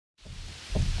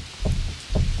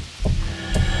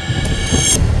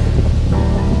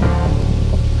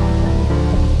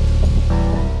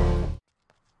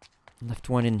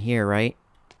one in here, right?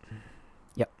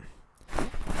 Yep.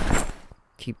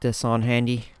 Keep this on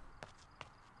handy.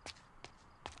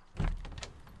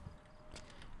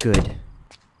 Good.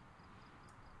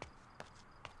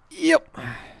 Yep.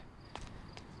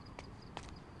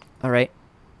 Alright.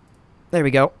 There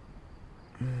we go.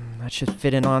 That should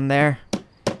fit in on there.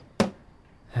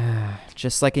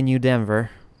 Just like in New Denver.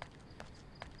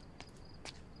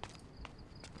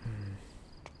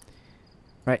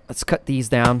 Right, let's cut these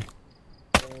down.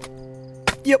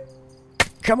 Yep.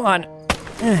 Come on.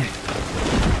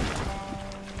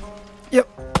 Yep.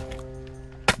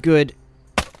 Good.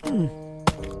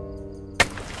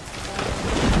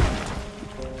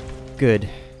 Good.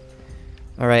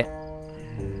 Alright.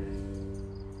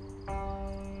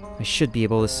 I should be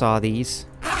able to saw these.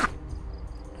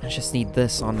 I just need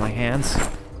this on my hands.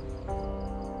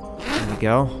 There we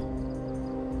go.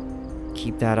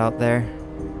 Keep that out there.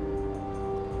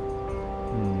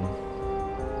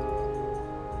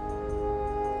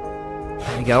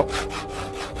 There we go.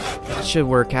 That should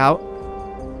work out.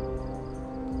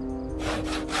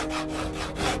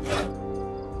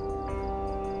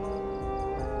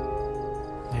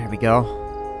 There we go.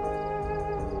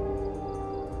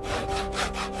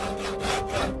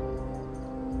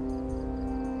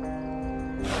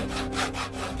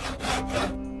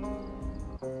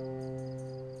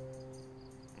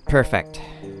 Perfect.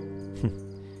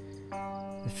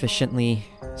 Efficiently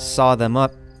saw them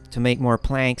up to make more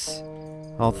planks.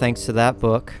 All thanks to that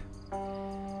book.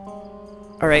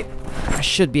 Alright, I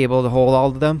should be able to hold all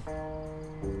of them.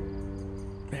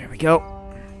 There we go.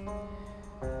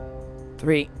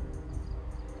 3.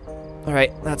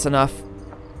 Alright, that's enough.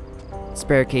 Let's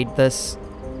barricade this.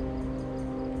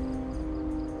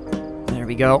 There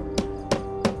we go.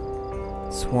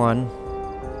 That's 1.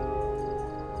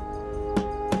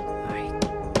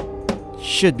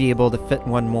 Should be able to fit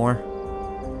one more.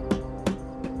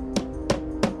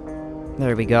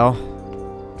 There we go.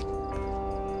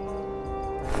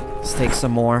 Let's take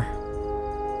some more.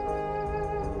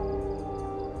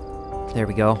 There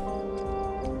we go.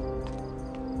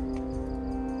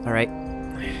 Alright.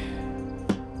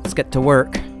 Let's get to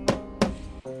work.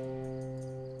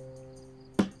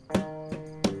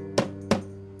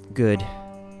 Good.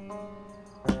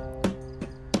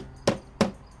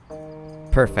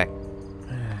 Perfect.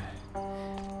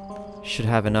 Should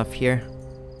have enough here.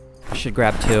 I should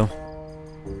grab 2.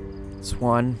 That's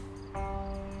 1.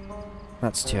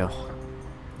 That's 2.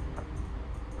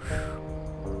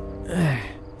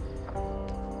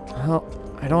 Well,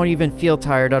 I don't even feel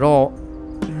tired at all.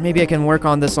 Maybe I can work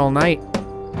on this all night.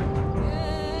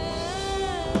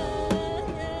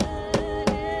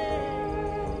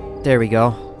 There we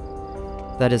go.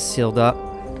 That is sealed up.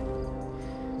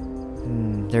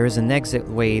 There is an exit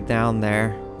way down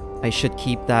there. I should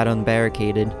keep that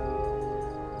unbarricaded.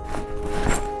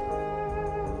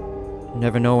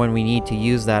 Never know when we need to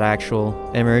use that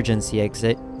actual emergency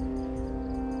exit.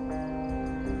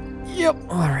 Yep,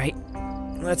 alright.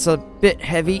 That's a bit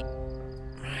heavy.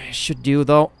 Should do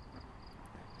though.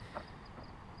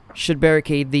 Should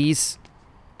barricade these.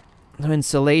 The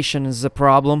insulation is a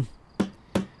problem.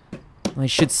 I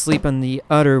should sleep in the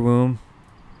other room.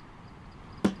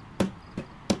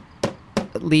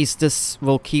 At least this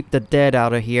will keep the dead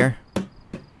out of here.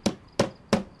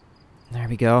 There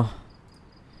we go.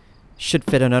 Should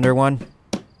fit another one.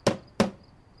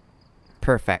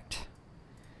 Perfect.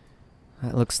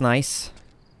 That looks nice.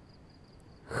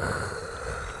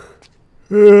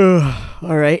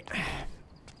 Alright.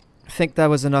 I think that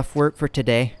was enough work for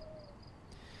today.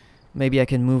 Maybe I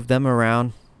can move them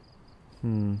around.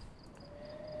 There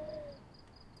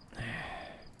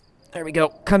we go.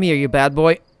 Come here, you bad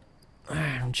boy.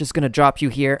 I'm just gonna drop you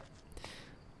here.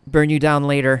 Burn you down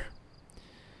later.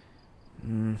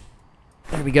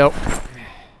 There we go.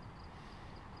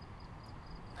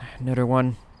 Another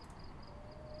one.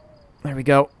 There we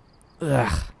go.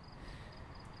 Ugh.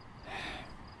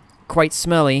 Quite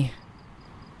smelly.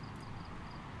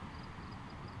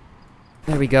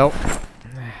 There we go.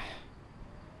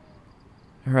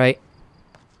 Alright.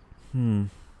 I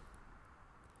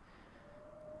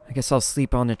guess I'll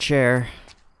sleep on the chair.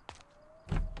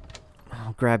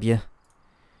 I'll grab you.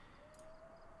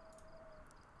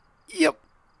 Yep.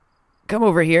 Come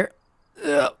over here.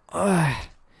 Alright,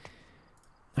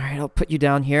 I'll put you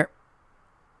down here.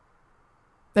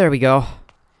 There we go.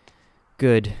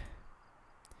 Good.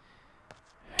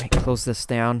 Alright, close this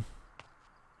down.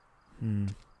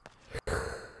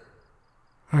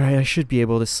 Alright, I should be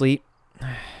able to sleep.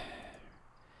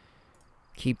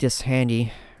 Keep this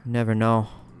handy. Never know.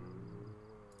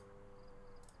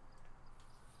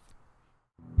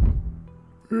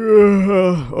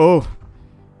 Oh.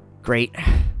 Great.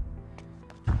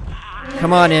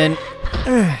 Come on in.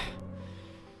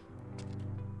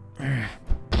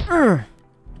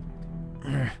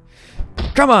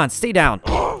 Come on, stay down.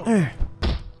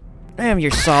 Damn,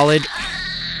 you're solid.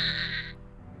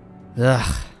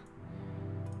 Ugh.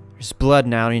 There's blood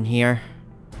now in here.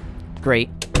 Great.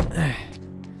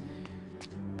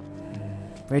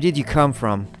 Where did you come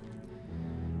from?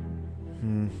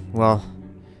 Well,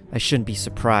 I shouldn't be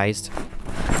surprised.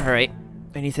 Alright.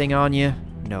 Anything on you?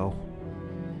 No.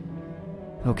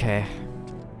 Okay.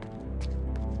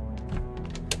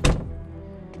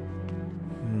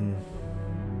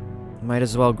 Might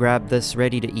as well grab this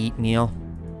ready-to-eat meal.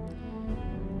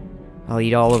 I'll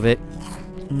eat all of it.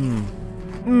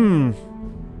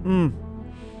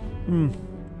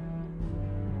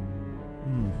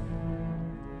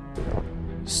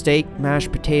 Steak,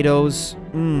 mashed potatoes.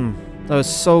 That was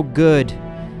so good.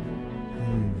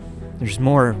 There's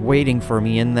more waiting for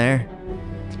me in there.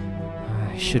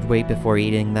 I should wait before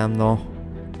eating them, though.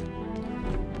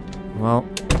 Well,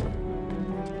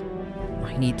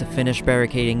 I need to finish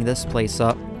barricading this place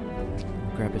up.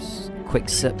 Grab a quick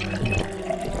sip.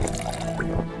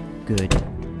 Good.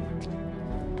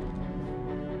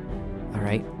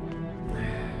 Alright.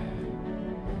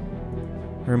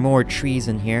 There are more trees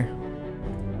in here.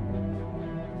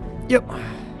 Yep.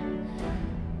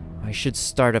 I should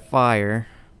start a fire.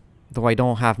 Though I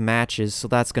don't have matches, so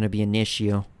that's gonna be an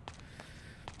issue.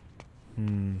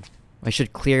 I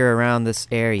should clear around this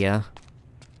area.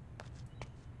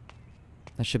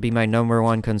 That should be my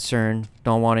 #1 concern.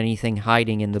 Don't want anything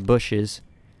hiding in the bushes.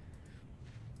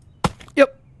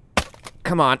 Yep.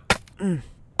 Come on. I'm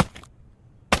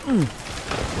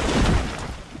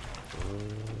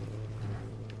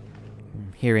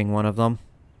hearing one of them.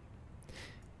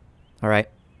 Alright.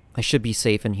 I should be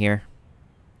safe in here.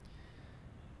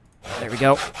 There we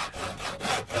go.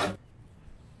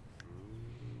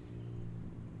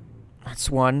 That's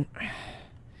one.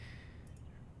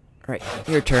 Alright,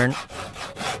 your turn.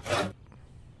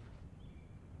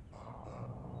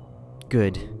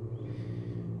 Good.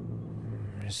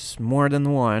 There's more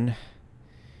than one.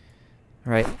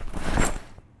 Alright.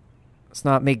 Let's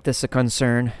not make this a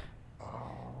concern.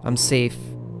 I'm safe.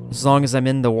 As long as I'm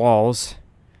in the walls.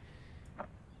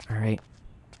 Alright.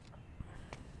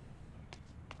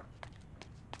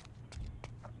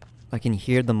 I can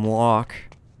hear them walk.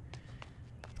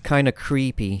 Kinda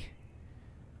creepy.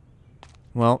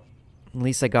 Well, at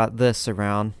least I got this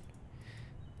around.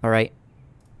 Alright.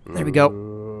 There we go.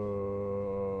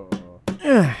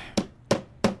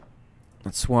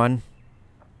 That's one.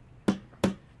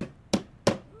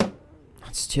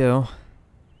 That's two.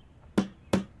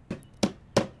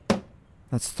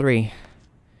 That's three.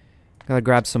 Gotta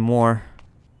grab some more.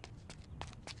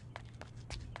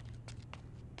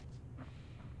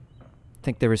 I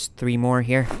think there was 3 more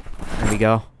here. There we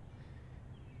go.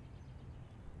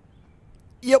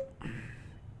 Yep.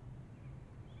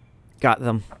 Got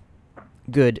them.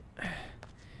 Good.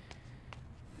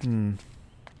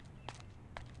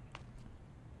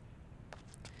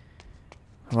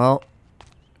 Well,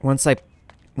 once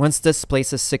this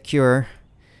place is secure.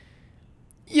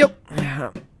 Yep.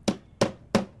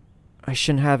 I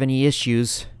shouldn't have any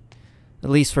issues. At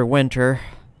least for winter.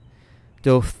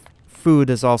 Though food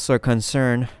is also a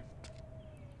concern.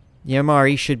 The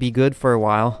MRE should be good for a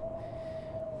while.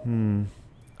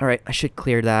 Alright, I should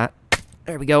clear that.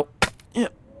 There we go.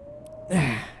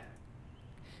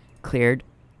 Cleared.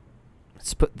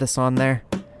 Let's put this on there.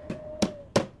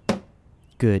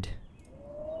 Good.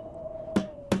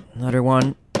 Another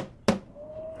one.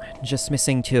 Just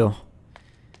missing 2.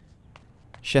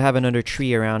 Should have another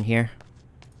tree around here.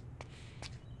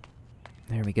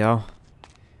 There we go.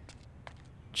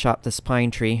 Chop this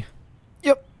pine tree.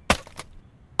 Yep.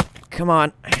 Come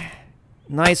on.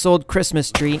 Nice old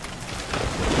Christmas tree.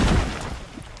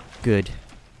 Good.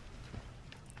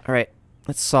 Alright,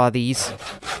 let's saw these.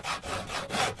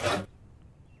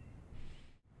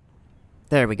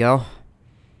 There we go.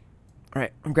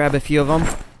 Alright, I'll grab a few of them.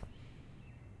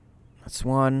 That's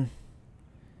 1.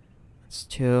 That's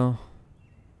 2.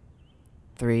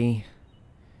 3.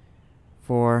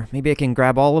 4. Maybe I can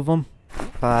grab all of them.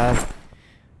 5.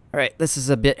 Alright, this is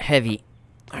a bit heavy.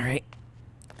 Alright.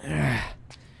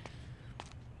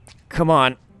 Come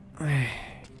on. I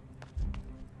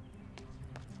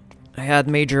had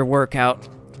major workout.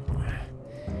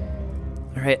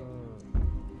 Alright.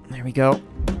 There we go.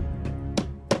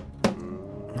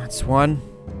 That's 1.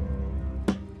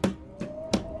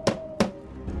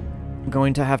 I'm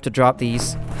going to have to drop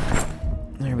these.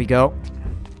 There we go.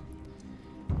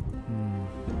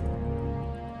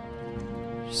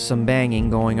 some banging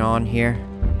going on here.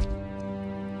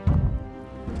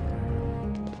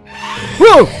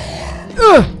 Whoa!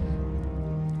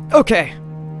 Okay.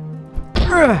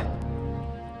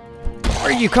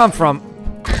 Where'd you come from?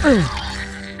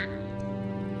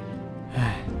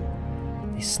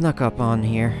 They snuck up on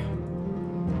here.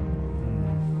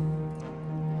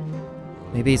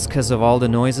 Maybe it's because of all the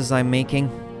noises I'm making.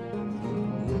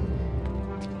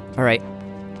 Alright.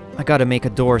 I gotta make a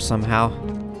door somehow.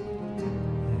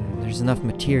 There's enough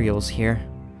materials here.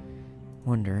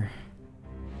 Wonder.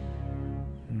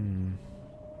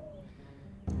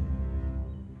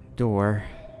 Door.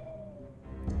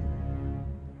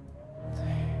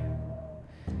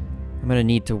 I'm gonna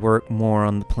need to work more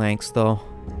on the planks though.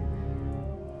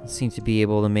 Don't seem to be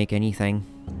able to make anything.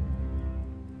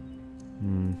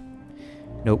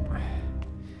 Nope.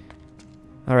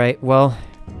 Alright, well,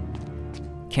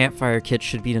 campfire kit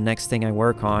should be the next thing I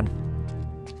work on.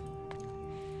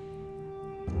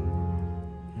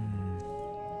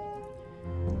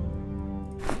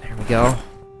 There we go.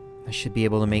 I should be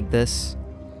able to make this.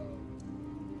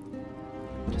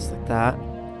 Just like that.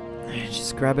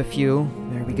 Just grab a few.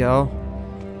 There we go.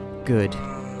 Good.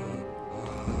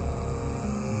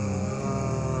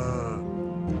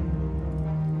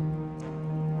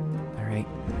 Alright.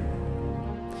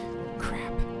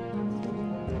 Crap.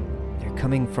 They're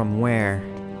coming from where?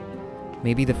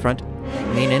 Maybe the front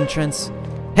main entrance?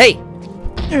 Hey!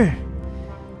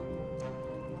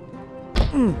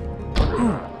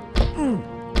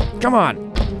 Come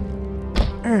on!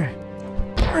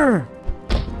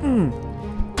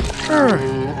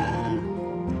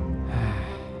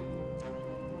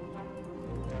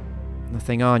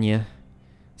 Nothing on you.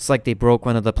 It's like they broke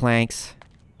one of the planks.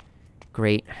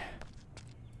 Great.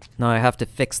 Now I have to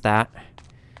fix that.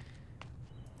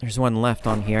 There's one left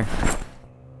on here.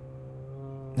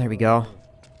 There we go.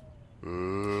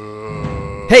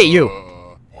 Hey, you!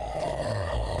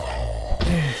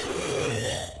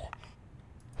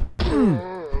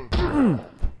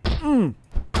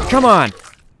 Come on!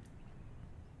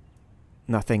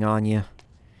 Nothing on you.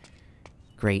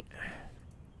 Great.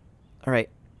 Alright.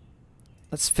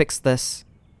 Let's fix this.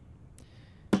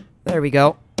 There we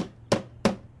go.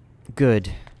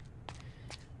 Good.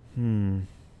 I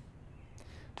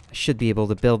should be able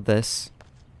to build this.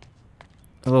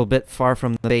 A little bit far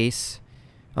from the base.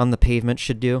 On the pavement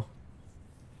should do.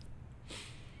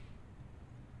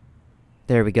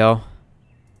 There we go.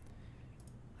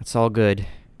 That's all good.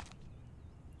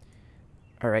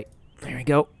 Alright. There we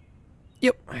go.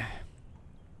 Yep.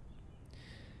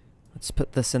 Let's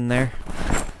put this in there.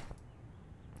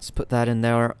 Let's put that in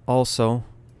there also.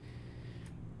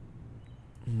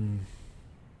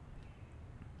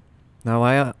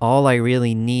 Now all I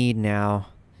really need now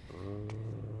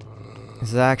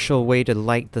is the actual way to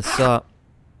light this up.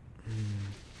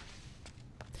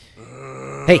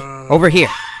 Hey, over here.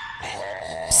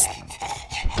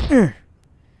 Psst.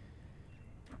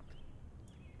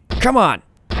 Come on.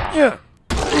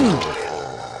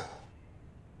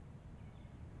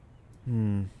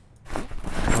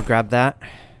 I'll grab that.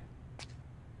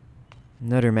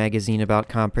 Another magazine about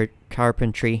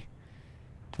carpentry.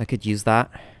 I could use that.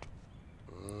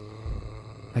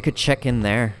 I could check in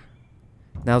there.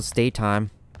 Now it's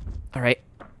daytime. Alright.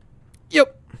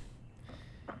 Yep.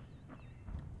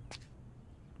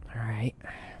 Alright.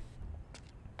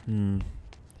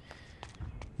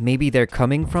 Maybe they're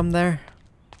coming from there?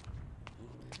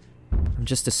 I'm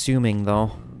just assuming,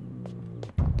 though.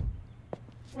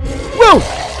 Whoa!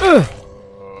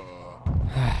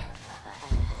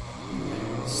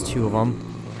 There's two of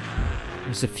them.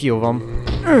 There's a few of them.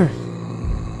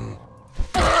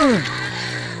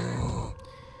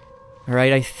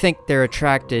 Alright, I think they're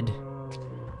attracted.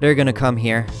 They're gonna come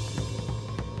here.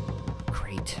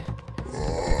 Great.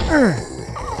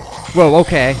 Whoa,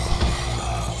 okay.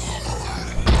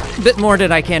 A bit more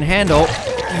than I can handle.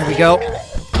 There we go.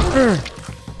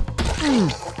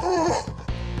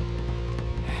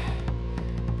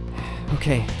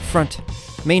 Okay, front.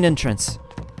 Main entrance.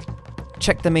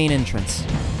 Check the main entrance.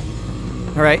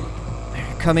 Alright.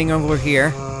 Coming over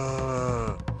here.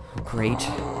 Great.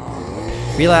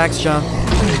 Relax, John.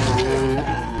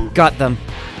 Got them.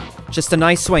 Just a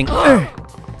nice swing.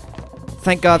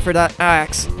 Thank God for that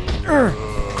axe.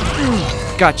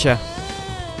 Gotcha.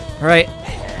 Alright.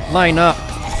 Line up.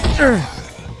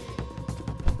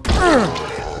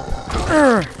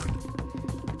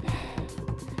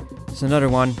 There's another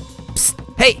one. Psst.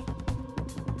 Hey!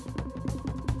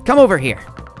 Come over here.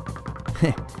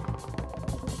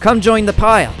 Come join the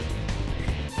pile.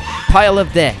 Pile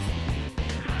of death.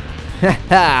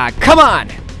 Come on!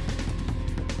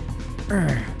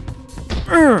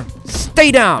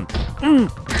 Stay down!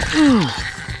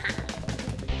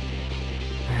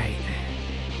 Alright.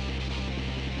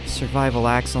 Survival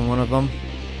axe on one of them.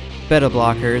 Beta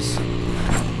blockers.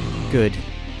 Good.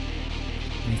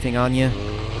 Anything on you?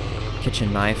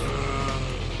 Kitchen knife.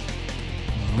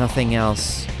 Nothing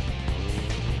else.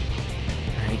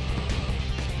 Alright.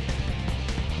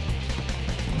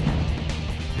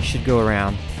 You should go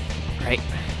around. Right.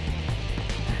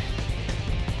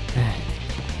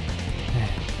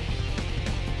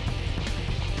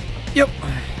 Yep.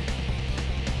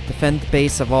 Defend the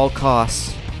base of all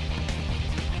costs.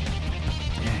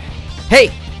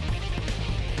 Hey!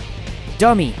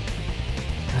 Dummy!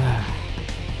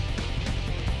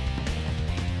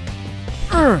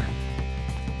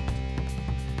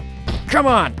 Come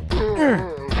on!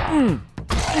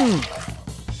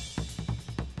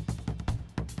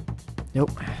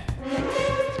 Nope.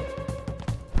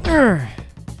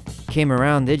 Came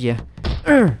around, did ya?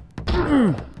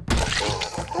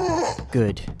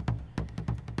 Good.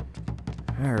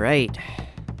 Alright.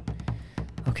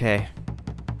 Okay.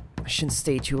 I shouldn't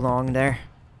stay too long there.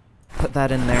 Put that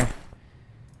in there.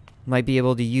 Might be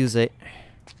able to use it.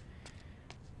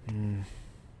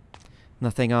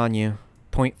 Nothing on you.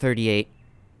 .38.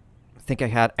 I think I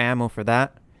had ammo for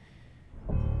that.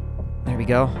 There we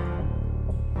go.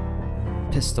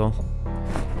 Pistol.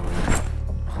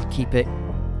 I'll keep it.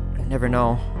 Never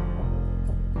know.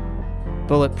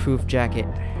 Bulletproof jacket.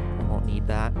 I won't need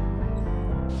that.